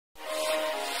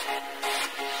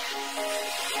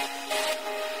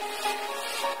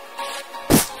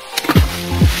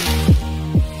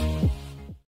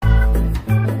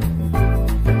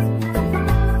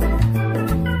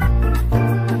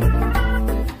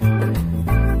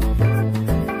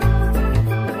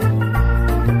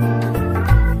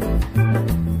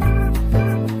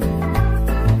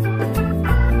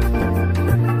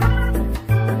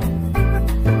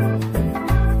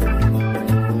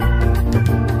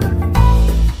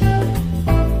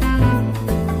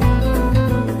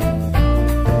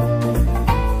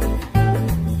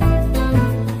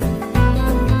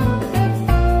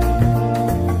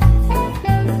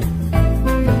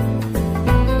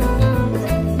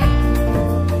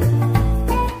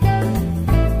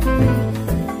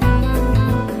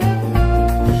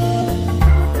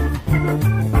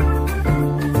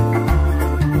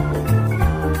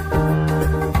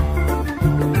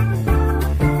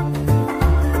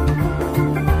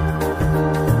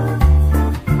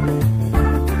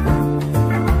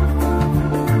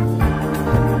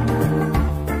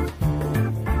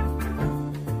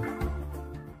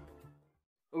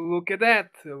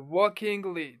that,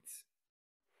 walking leads.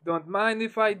 Don't mind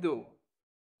if I do.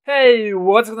 Hey,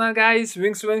 what's going on guys,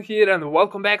 Wingswan here and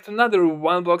welcome back to another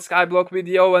one block Skyblock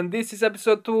video, and this is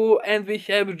episode 2 and we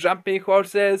have jumping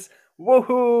horses.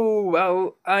 Woohoo!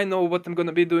 Well, I know what I'm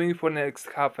gonna be doing for next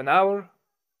half an hour.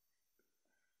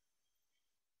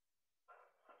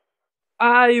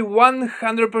 I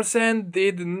 100%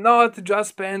 did not just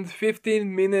spend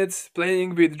 15 minutes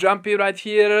playing with Jumpy right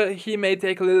here. He may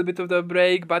take a little bit of the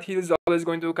break, but he's always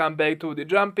going to come back to the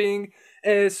jumping.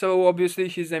 So obviously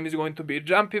his name is going to be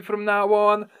Jumpy from now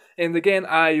on. And again,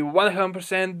 I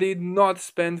 100% did not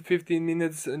spend 15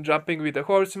 minutes jumping with a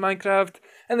horse in Minecraft.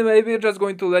 Anyway, we're just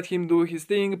going to let him do his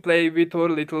thing, play with our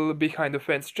little behind the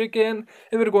fence chicken,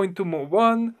 and we're going to move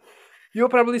on. You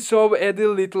probably saw a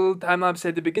little time-lapse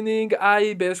at the beginning.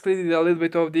 I basically did a little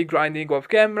bit of the grinding off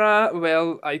camera.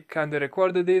 Well, I kinda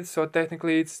recorded it, so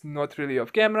technically it's not really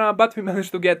off camera, but we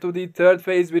managed to get to the third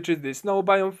phase, which is the snow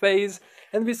biome phase,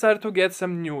 and we started to get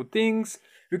some new things.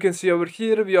 You can see over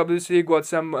here, we obviously got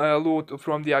some loot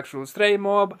from the actual stray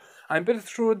mob. I'm pretty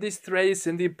sure the strays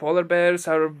and the polar bears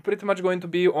are pretty much going to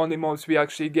be only mobs we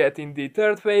actually get in the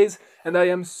third phase, and I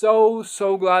am so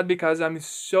glad because I'm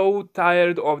so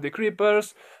tired of the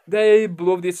creepers. They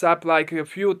blew this up like a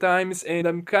few times and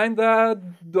I'm kinda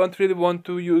don't really want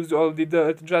to use all the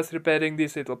dirt just repairing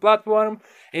this little platform,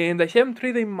 and I haven't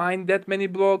really mined that many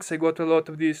blocks. I got a lot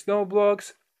of these snow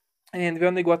blocks and we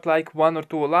only got like 1 or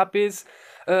 2 lapis.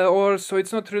 So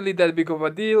it's not really that big of a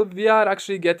deal. We are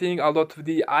actually getting a lot of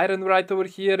the iron right over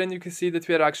here, and you can see that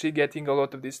we are actually getting a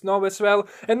lot of the snow as well.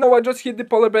 And no, I just hit the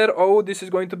polar bear. Oh, this is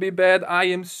going to be bad. I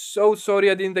am so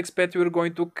sorry. I didn't expect you were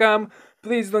going to come.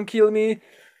 Please don't kill me.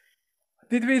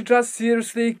 Did we just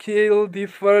seriously kill the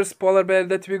first polar bear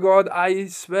that we got? I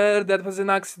swear that was an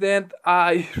accident.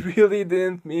 I really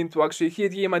didn't mean to actually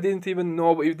hit him. I didn't even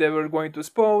know if they were going to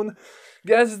spawn.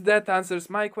 Guess that answers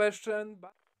my question.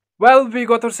 Well, we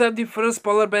got ourselves the first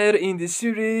polar bear in this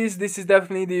series. This is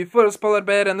definitely the first polar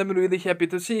bear and I'm really happy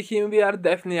to see him. We are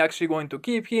definitely actually going to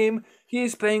keep him. He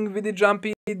is playing with the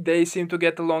Jumpy. They seem to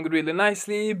get along really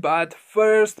nicely. But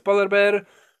first, polar bear,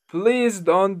 please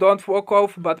don't walk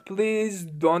off, but please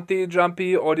don't eat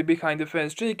Jumpy or the behind the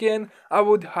fence chicken. I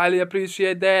would highly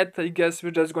appreciate that. I guess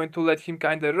we're just going to let him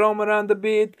kinda roam around a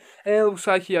bit. And it looks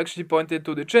like he actually pointed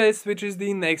to the chest, which is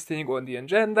the next thing on the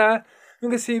agenda. You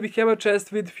can see we have a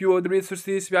chest with few of the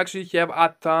resources. We actually have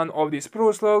a ton of these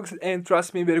spruce logs, and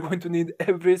trust me, we're going to need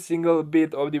every single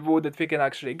bit of the wood that we can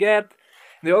actually get.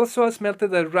 They also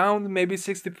smelted around maybe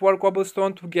 64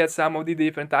 cobblestone to get some of the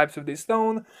different types of this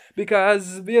stone,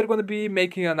 because we are going to be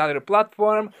making another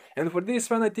platform, and for this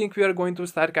one I think we are going to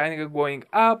start kind of going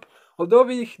up. Although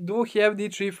we do have the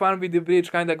tree farm with the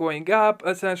bridge kinda going up,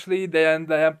 essentially they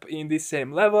end up in the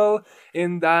same level,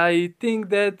 and I think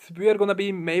that we are gonna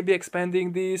be maybe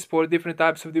expanding this for different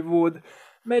types of the wood,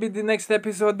 maybe the next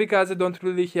episode, because I don't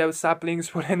really have saplings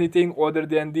for anything other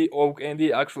than the oak and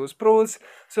the actual spruce,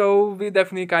 so we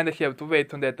definitely kinda have to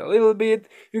wait on that a little bit.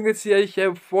 You can see I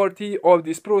have 40 of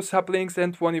the spruce saplings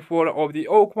and 24 of the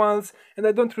oak ones, and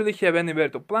I don't really have anywhere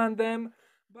to plant them.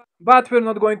 But we're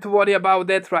not going to worry about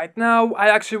that right now. I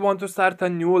actually want to start a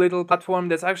new little platform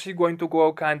that's actually going to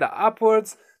go kinda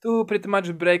upwards to pretty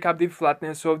much break up the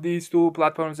flatness of these two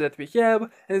platforms that we have,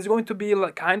 and it's going to be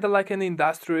kinda like an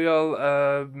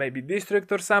industrial maybe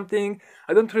district or something.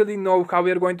 I don't really know how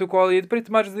we're going to call it.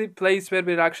 Pretty much the place where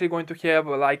we're actually going to have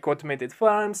like automated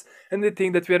farms, and the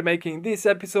thing that we're making this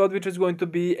episode, which is going to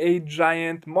be a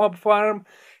giant mob farm.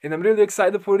 And I'm really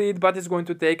excited for it, but it's going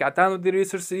to take a ton of the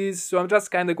resources, so I'm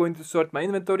just kinda going to sort my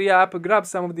inventory up, grab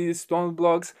some of these stone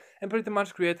blocks, and pretty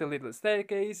much create a little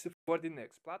staircase for the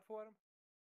next platform.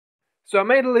 So I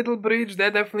made a little bridge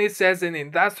that definitely says an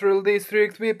industrial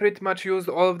district. We pretty much used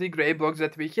all of the grey blocks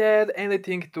that we had, and I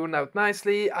think it turned out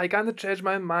nicely. I kinda changed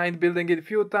my mind building it a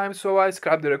few times, so I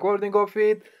scrapped the recording of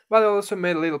it, but I also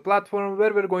made a little platform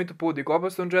where we're going to put the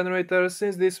cobblestone generator,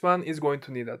 since this one is going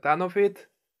to need a ton of it.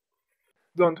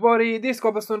 Don't worry, this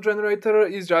cobblestone generator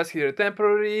is just here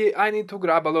temporary. I need to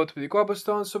grab a lot of the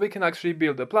cobblestone so we can actually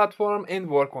build a platform and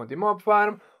work on the mob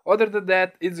farm. Other than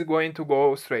that, it's going to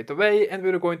go straight away and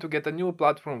we're going to get a new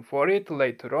platform for it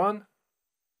later on.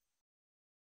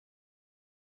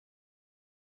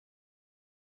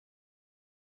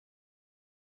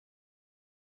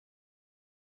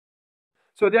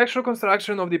 So the actual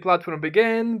construction of the platform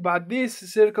began, but this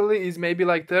circle is maybe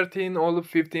like 13 or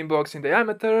 15 blocks in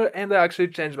diameter, and I actually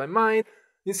changed my mind.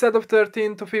 Instead of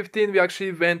 13 to 15, we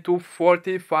actually went to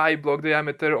 45 block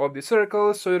diameter of the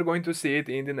circle, so you're going to see it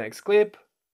in the next clip.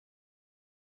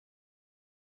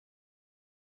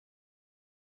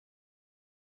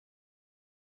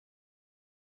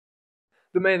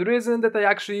 The main reason that I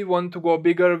actually want to go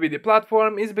bigger with the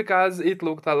platform is because it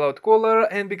looked a lot cooler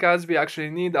and because we actually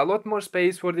need a lot more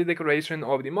space for the decoration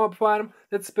of the mob farm.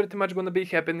 That's pretty much gonna be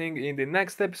happening in the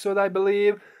next episode, I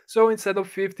believe. So instead of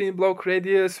 15 block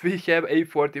radius, we have a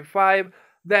 45.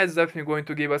 That's definitely going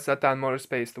to give us a ton more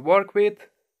space to work with.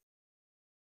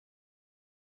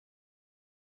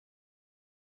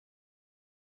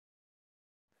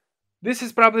 This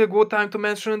is probably a good time to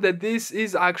mention that this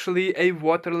is actually a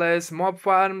waterless mob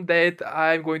farm that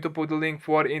I'm going to put the link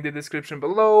for in the description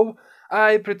below.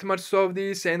 I pretty much saw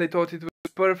this and I thought it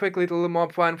was perfect little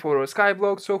mob farm for a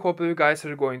Skyblock, so hopefully you guys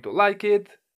are going to like it.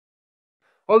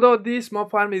 Although this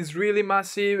mob farm is really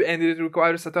massive and it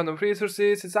requires a ton of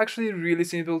resources, it's actually really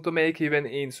simple to make even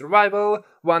in survival.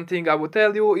 One thing I would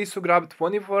tell you is to grab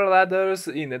 24 ladders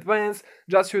in advance,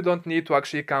 just so you don't need to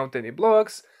actually count any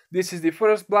blocks. This is the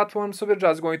first platform, so we're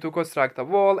just going to construct a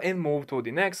wall and move to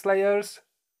the next layers.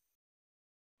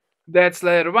 That's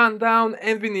layer 1 down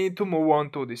and we need to move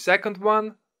on to the second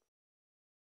one.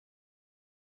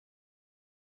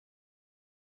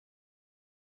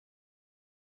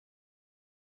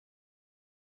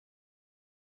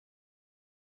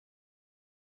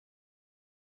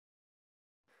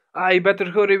 I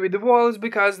better hurry with the walls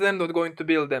because they're not going to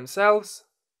build themselves.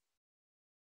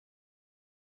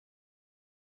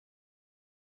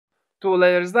 2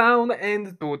 layers down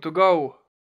and 2 to go.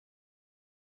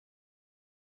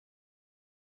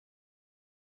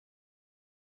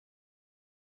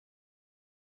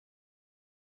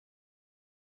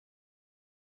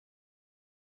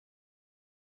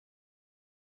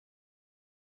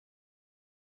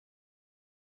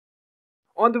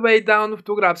 On the way down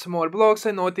to grab some more blocks,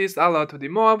 I noticed a lot of the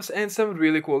mobs and some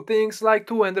really cool things like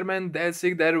 2 endermen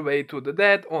dancing their way to the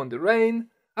death on the rain.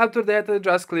 After that I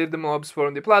just clear the mobs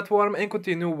from the platform and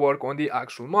continue work on the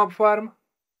actual mob farm.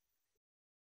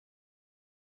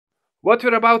 What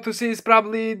you're about to see is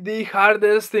probably the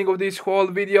hardest thing of this whole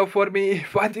video for me,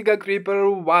 fighting a creeper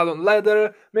while on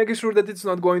ladder, making sure that it's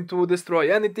not going to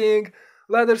destroy anything.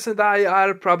 Ladders and I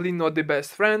are probably not the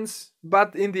best friends,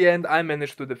 but in the end I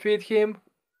managed to defeat him.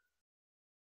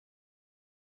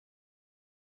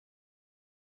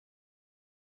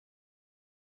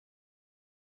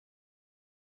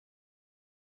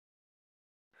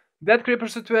 That creeper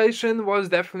situation was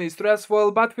definitely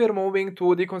stressful, but we're moving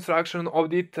to the construction of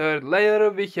the third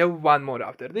layer. We have one more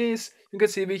after this. You can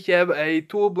see we have a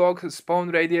 2 block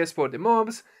spawn radius for the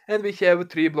mobs, and we have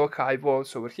 3 block high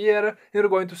walls over here, and you're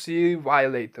going to see why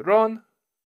later on.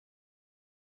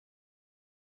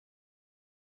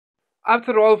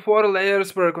 After all 4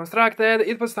 layers were constructed,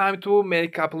 it was time to make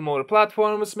a couple more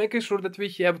platforms, making sure that we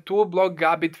have 2 block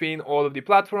gap between all of the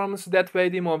platforms, that way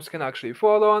the mobs can actually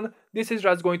fall on. This is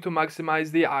just going to maximize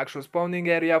the actual spawning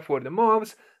area for the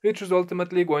mobs, which is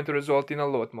ultimately going to result in a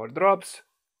lot more drops.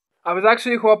 I was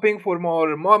actually hoping for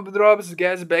more mob drops,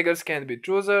 guess beggars can't be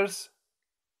choosers.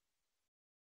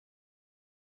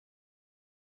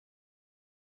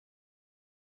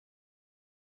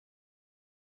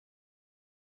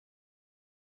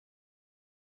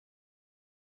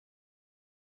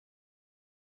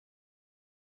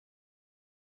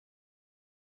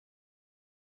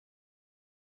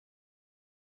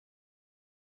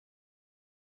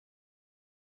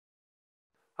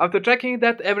 After checking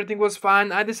that everything was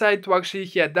fine, I decided to actually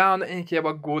head down and have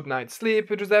a good night's sleep,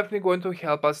 which is definitely going to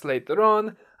help us later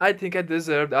on. I think I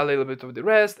deserved a little bit of the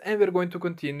rest, and we're going to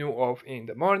continue off in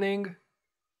the morning.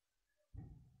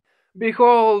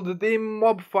 Behold, the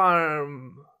mob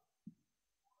farm!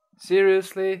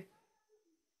 Seriously?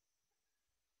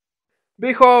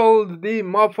 Behold, the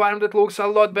mob farm that looks a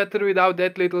lot better without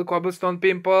that little cobblestone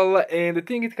pimple, and I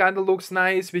think it kinda looks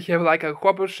nice. We have like a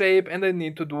hopper shape and I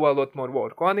need to do a lot more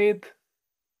work on it.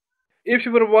 If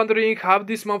you were wondering how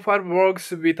this mob farm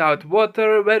works without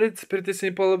water, well, it's pretty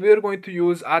simple. We're going to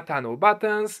use a ton of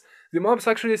buttons. The mobs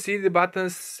actually see the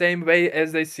buttons same way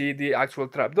as they see the actual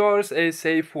trapdoors, as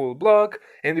a full block,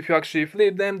 and if you actually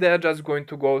flip them, they're just going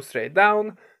to go straight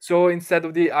down. So instead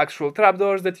of the actual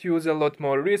trapdoors that use a lot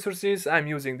more resources, I'm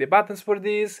using the buttons for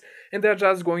these, and they're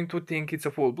just going to think it's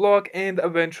a full block and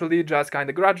eventually just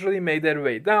kinda gradually make their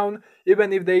way down,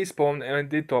 even if they spawn on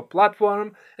the top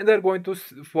platform, and they're going to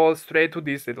fall straight to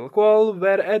this little hole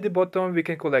where at the bottom we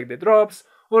can collect the drops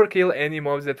or kill any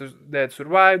mobs that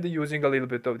survived using a little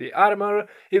bit of the armor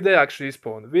if they actually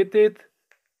spawn with it.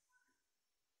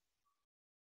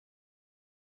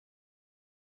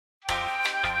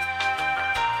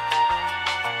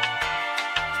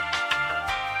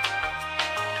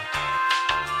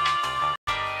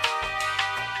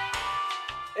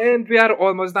 And we are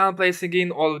almost done placing in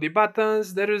all of the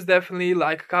buttons. There is definitely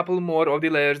like a couple more of the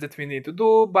layers that we need to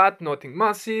do, but nothing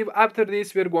massive. After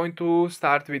this we're going to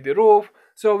start with the roof,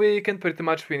 so we can pretty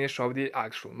much finish off the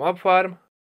actual mob farm.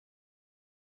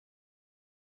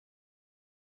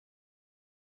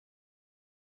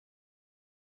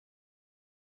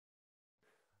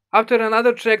 After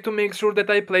another check to make sure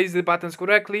that I placed the buttons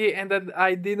correctly and that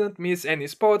I didn't miss any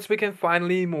spots, we can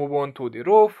finally move on to the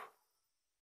roof.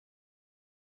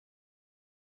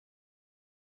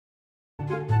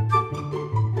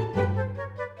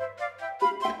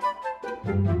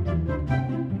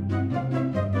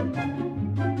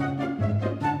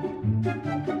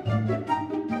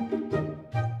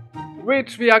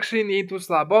 Which we actually need to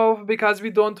slab off because we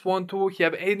don't want to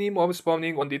have any mob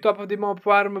spawning on the top of the mob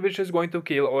farm, which is going to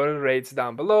kill our raids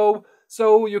down below.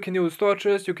 So you can use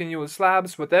torches, you can use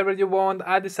slabs, whatever you want.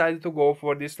 I decided to go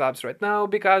for these slabs right now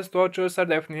because torches are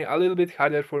definitely a little bit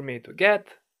harder for me to get.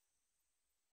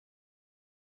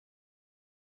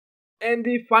 And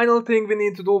the final thing we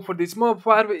need to do for this mob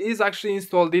farm is actually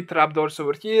install the trapdoors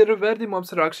over here where the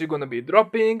mobs are actually gonna be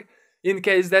dropping. In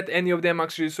case that any of them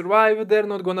actually survive, they're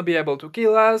not gonna be able to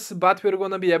kill us, but we're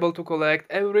gonna be able to collect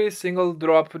every single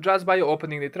drop just by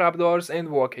opening the trapdoors and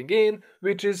walking in,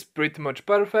 which is pretty much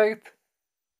perfect.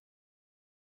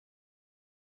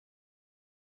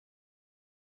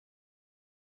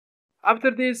 After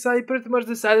this, I pretty much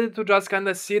decided to just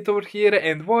kinda sit over here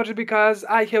and watch because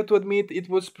I have to admit it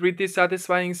was pretty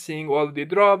satisfying seeing all the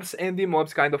drops and the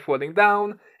mobs kind of falling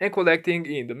down and collecting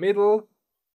in the middle.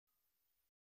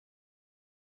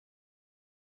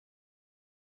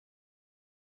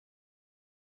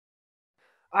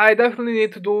 I definitely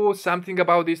need to do something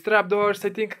about these trapdoors. I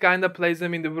think I kinda place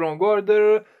them in the wrong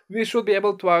order. We should be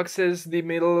able to access the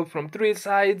middle from three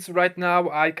sides. Right now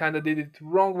I kinda did it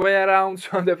wrong way around,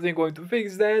 so I'm definitely going to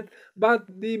fix that. But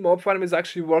the mob farm is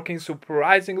actually working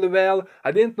surprisingly well.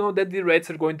 I didn't know that the raids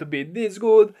are going to be this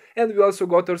good. And we also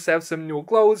got ourselves some new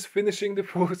clothes, finishing the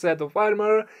full set of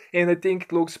armor. And I think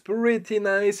it looks pretty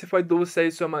nice if I do say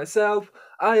so myself.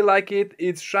 I like it,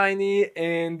 it's shiny,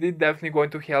 and it's definitely going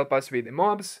to help us with the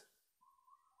mobs.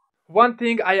 One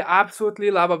thing I absolutely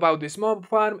love about this mob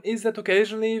farm is that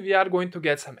occasionally we are going to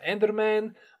get some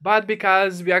endermen, but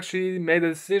because we actually made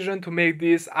a decision to make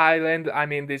this island,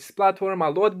 this platform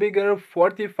a lot bigger,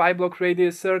 45 block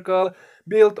radius circle,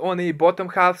 built on a bottom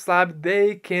half slab,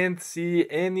 they can't see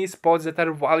any spots that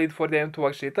are valid for them to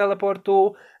actually teleport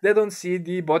to. They don't see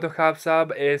the bottom half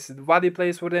slab as the valid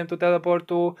place for them to teleport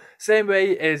to, same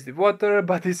way as the water,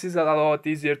 but this is a lot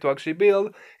easier to actually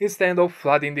build instead of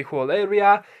flooding the whole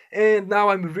area. And now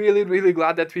I'm really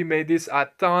glad that we made this a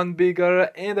ton bigger,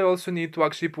 and I also need to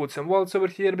actually put some walls over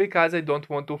here because I don't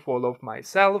want to fall off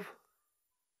myself.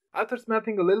 After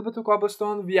smelting a little bit of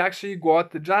cobblestone, we actually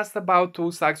got just about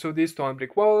 2 stacks of these stone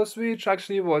brick walls, which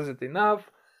actually wasn't enough.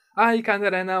 I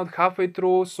kinda ran out halfway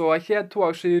through, so I had to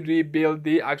actually rebuild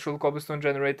the actual cobblestone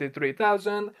generated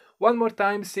 3000 one more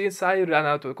time since I ran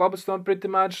out of cobblestone pretty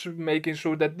much, making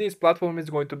sure that this platform is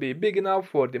going to be big enough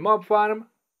for the mob farm.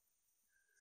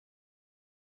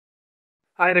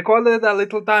 I recorded a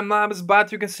little time lapse,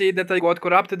 but you can see that I got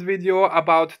corrupted video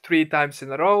about 3 times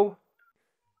in a row.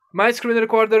 My screen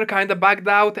recorder kinda bugged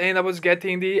out and I was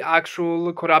getting the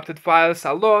actual corrupted files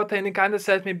a lot and it kinda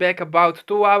set me back about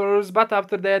 2 hours, but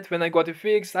after that, when I got it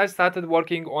fixed, I started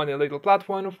working on a little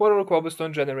platform for our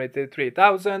cobblestone generated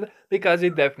 3000 because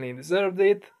it definitely deserved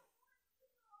it.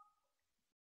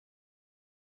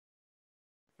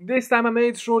 This time I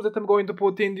made sure that I'm going to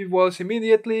put in the walls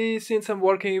immediately. Since I'm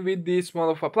working with this small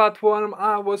of a platform,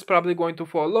 I was probably going to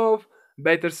fall off.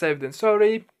 Better safe than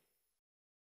sorry.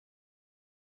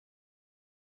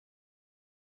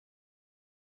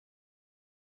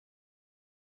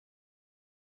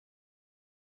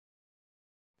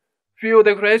 Few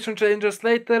decoration changes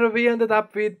later, we ended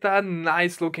up with a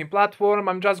nice looking platform.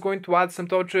 I'm just going to add some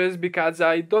torches because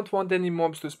I don't want any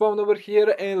mobs to spawn over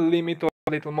here and limit our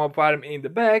little mob farm in the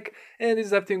back, and it's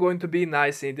definitely going to be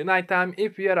nice in the nighttime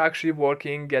if we are actually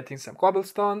working getting some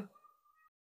cobblestone.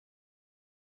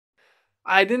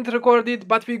 I didn't record it,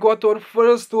 but we got our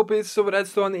first 2 pieces of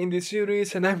redstone in this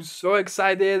series and I'm so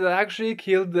excited. I actually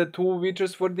killed the 2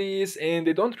 witches for this and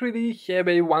they don't really have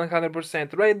a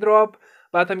 100% raid drop,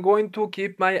 but I'm going to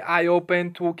keep my eye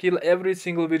open to kill every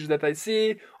single witch that I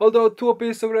see. Although 2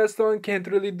 pieces of redstone can't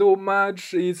really do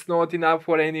much, it's not enough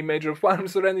for any major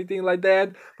farms or anything like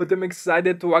that, but I'm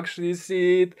excited to actually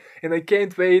see it and I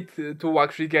can't wait to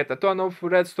actually get a ton of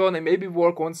redstone and maybe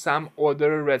work on some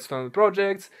other redstone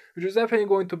projects, which is definitely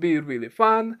going to be really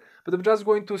fun. but I'm just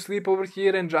going to sleep over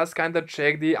here and just kinda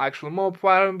check the actual mob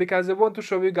farm, because I want to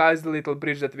show you guys the little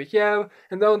bridge that we have.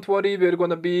 And don't worry, we're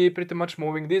gonna be pretty much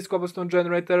moving this cobblestone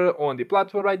generator on the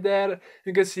platform right there.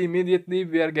 You can see immediately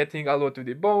we are getting a lot of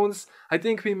the bones. I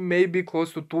think we may be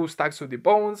close to 2 stacks of the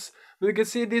bones. But you can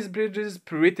see this bridge is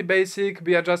pretty basic.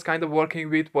 We are just kind of working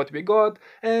with what we got,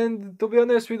 and to be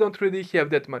honest, we don't really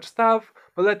have that much stuff.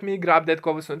 But let me grab that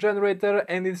cobblestone generator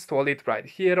and install it right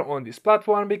here on this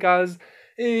platform, because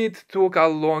it took a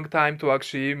long time to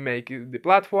actually make the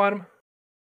platform.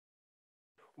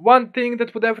 One thing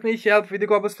that would definitely help with the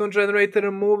cobblestone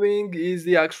generator moving is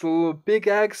the actual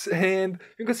pickaxe, and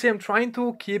you can see I'm trying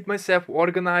to keep myself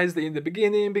organized in the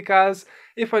beginning, because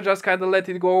if I just kinda let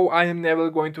it go, I am never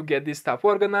going to get this stuff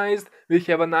organized. We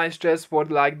have a nice chest for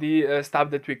like the stuff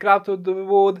that we crafted the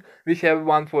wood, we have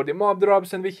one for the mob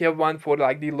drops, and we have one for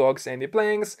like the logs and the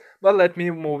planks, but let me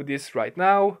move this right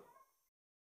now.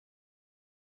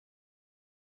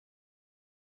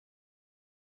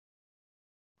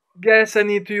 Guess I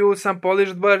need to use some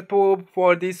polished bird poop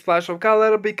for this splash of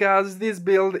color, because this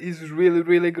build is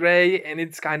really grey and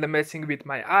it's kinda messing with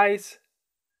my eyes.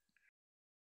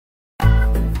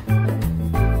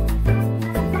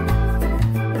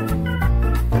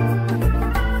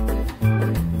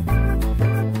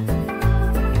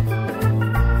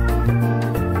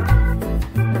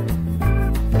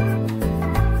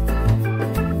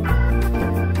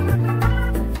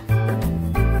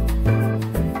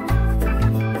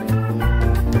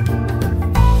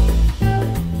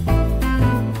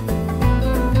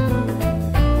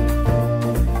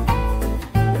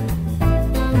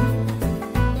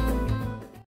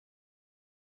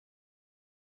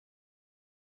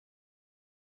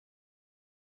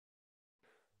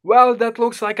 Well, that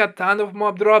looks like a ton of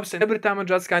mob drops, and every time I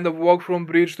just kind of walk from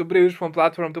bridge to bridge, from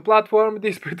platform to platform,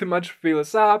 this pretty much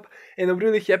fills up, and I'm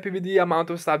really happy with the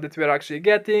amount of stuff that we're actually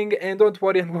getting. And don't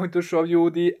worry, I'm going to show you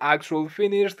the actual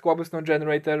finished cobblestone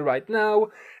generator right now.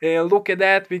 And look at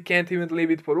that, we can't even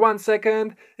leave it for 1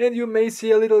 second, and you may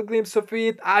see a little glimpse of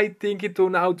it. I think it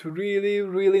turned out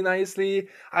really nicely.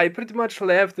 I pretty much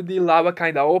left the lava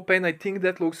kinda open. I think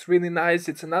that looks really nice.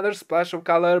 It's another splash of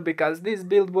color, because this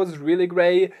build was really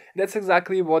grey. That's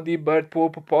exactly what the bird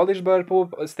poop, polished bird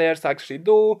poop stairs actually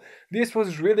do. This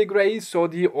was really grey, so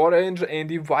the orange and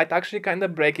the white actually kinda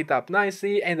break it up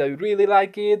nicely, and I really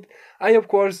like it. I of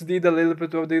course did a little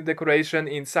bit of the decoration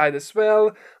inside as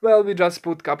well. Well, we just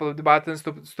put a couple of the buttons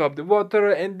to stop the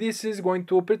water, and this is going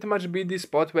to pretty much be the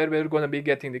spot where we're gonna be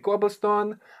getting the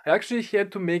cobblestone. I actually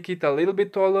had to make it a little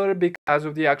bit taller because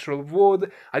of the actual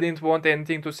wood. I didn't want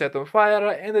anything to set on fire,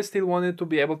 and I still wanted to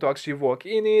be able to actually walk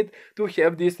in it, to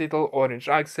have this little orange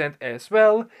accent as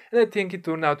well. And I think it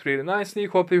turned out really nicely.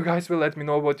 Hope you guys will let me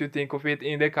know what you think of it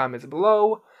in the comments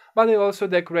below. But I also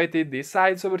decorated the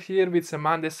sides over here with some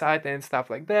andesite and stuff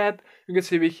like that. You can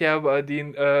see we have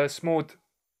the smooth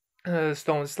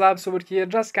stone slabs over here,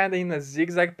 just kinda in a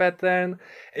zigzag pattern.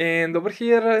 And over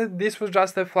here, this was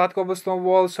just a flat cobblestone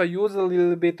wall, so I used a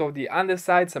little bit of the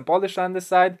andesite, some polished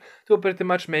andesite, to pretty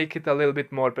much make it a little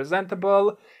bit more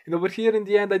presentable. And over here in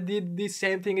the end, I did the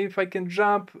same thing. If I can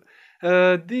jump,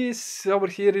 this over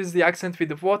here is the accent with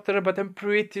the water, but I'm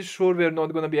pretty sure we're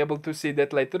not gonna be able to see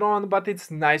that later on, but it's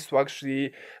nice to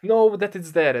actually know that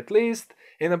it's there at least.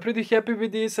 And I'm pretty happy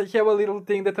with this. I have a little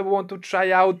thing that I want to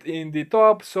try out in the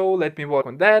top, so let me work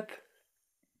on that.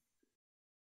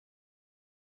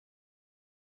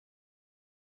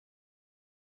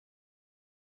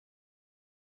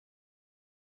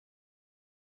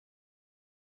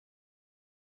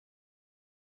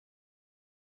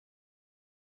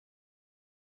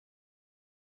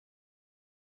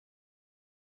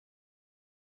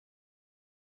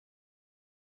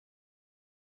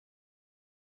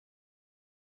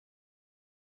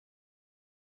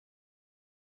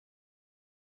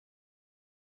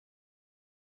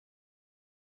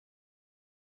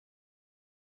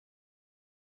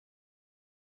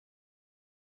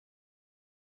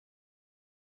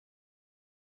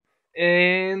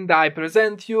 And I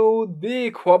present you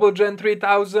the Quabblegen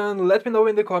 3000. Let me know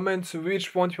in the comments which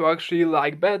font you actually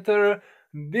like better,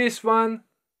 this one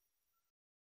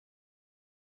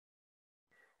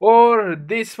or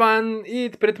this one.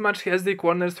 It pretty much has the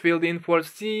corners filled in for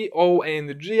C, O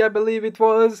and G, I believe it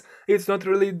was. It's not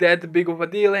really that big of a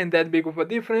deal and that big of a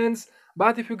difference.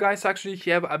 But if you guys actually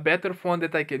have a better font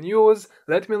that I can use,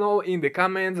 let me know in the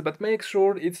comments, but make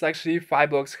sure it's actually 5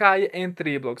 blocks high and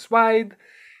 3 blocks wide.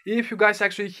 If you guys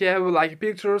actually have like a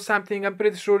picture or something, I'm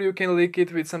pretty sure you can link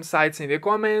it with some sites in the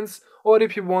comments. or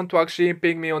if you want to actually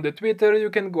ping me on the Twitter, you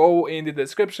can go in the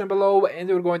description below and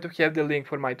you're going to have the link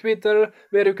for my Twitter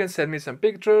where you can send me some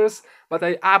pictures. But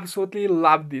I absolutely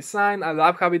love this sign, I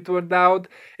love how it turned out,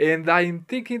 and I'm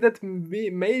thinking that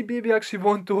maybe we actually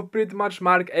want to pretty much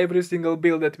mark every single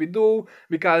build that we do,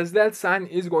 because that sign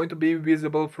is going to be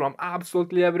visible from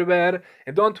absolutely everywhere.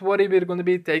 And don't worry, we're going to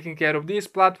be taking care of this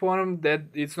platform, that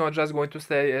it's not just going to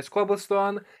stay as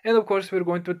cobblestone, and of course we're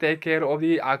going to take care of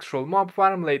the actual mob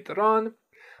farm later on.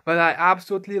 But I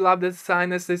absolutely love that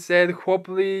sign, as I said.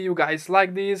 Hopefully you guys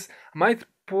like this. I might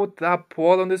put a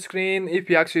poll on the screen if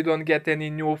you actually don't get any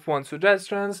new font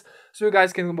suggestions, so you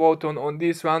guys can vote on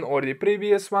this one or the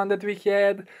previous one that we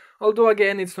had. Although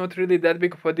again, it's not really that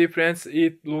big of a difference,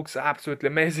 it looks absolutely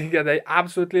amazing and I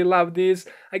absolutely love this.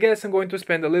 I guess I'm going to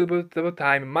spend a little bit of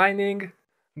time mining.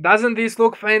 Doesn't this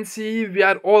look fancy? We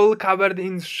are all covered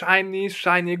in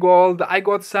shiny gold. I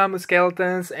got some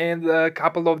skeletons and a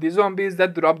couple of the zombies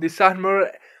that drop this armor.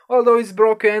 Although it's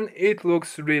broken, it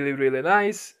looks really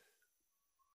nice.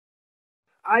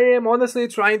 I am honestly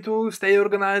trying to stay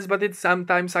organized, but it's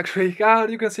sometimes actually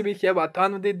hard. You can see we have a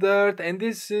ton of the dirt, and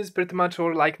this is pretty much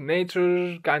our like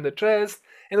nature kind of chest.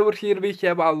 And over here we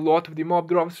have a lot of the mob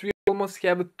drops. We almost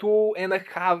have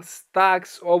 2.5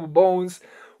 stacks of bones,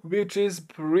 which is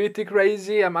pretty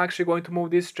crazy. I'm actually going to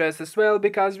move this chest as well,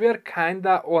 because we are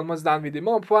kinda almost done with the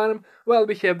mob farm. Well,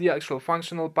 we have the actual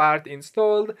functional part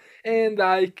installed, and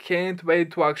I can't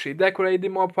wait to actually decorate the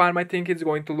mob farm. I think it's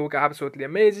going to look absolutely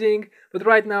amazing. But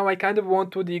right now I kind of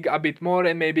want to dig a bit more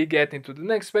and maybe get into the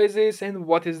next phases. And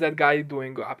what is that guy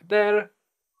doing up there?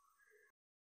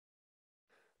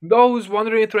 Those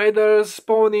wandering traders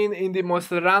spawning in the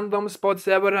most random spots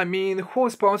ever. I mean, who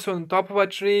spawns on top of a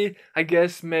tree? I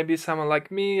guess maybe someone like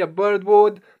me, a bird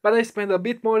would. But I spent a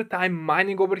bit more time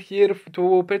mining over here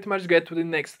to pretty much get to the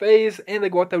next phase. And I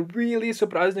got a really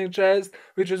surprising chest,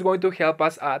 which is going to help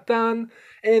us a ton.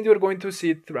 And you're going to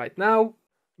see it right now.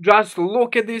 Just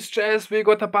look at this chest, we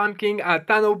got a pumpkin, a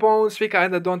ton of bones. We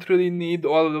kinda don't really need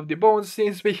all of the bones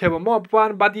since we have a mob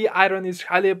farm, but the iron is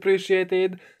highly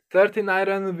appreciated. 13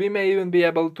 iron, we may even be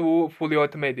able to fully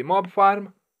automate the mob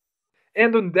farm.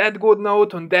 And on that good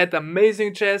note, on that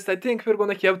amazing chest, I think we're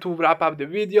gonna have to wrap up the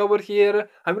video over here.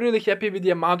 I'm really happy with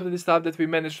the amount of the stuff that we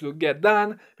managed to get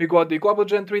done. We got the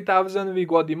Cobblegen 3000, we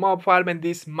got the mob farm and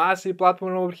this massive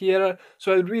platform over here.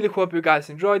 So I really hope you guys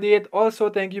enjoyed it. Also,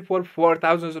 thank you for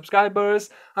 4,000 subscribers.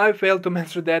 I failed to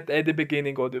mention that at the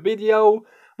beginning of the video.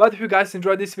 But if you guys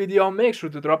enjoyed this video, make sure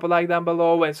to drop a like down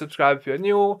below and subscribe if you're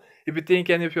new. If you think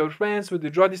any of your friends would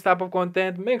enjoy this type of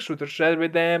content, make sure to share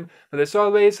with them. But as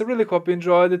always, I really hope you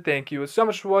enjoyed. Thank you so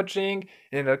much for watching,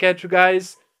 and I'll catch you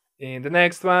guys in the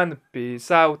next one.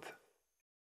 Peace out.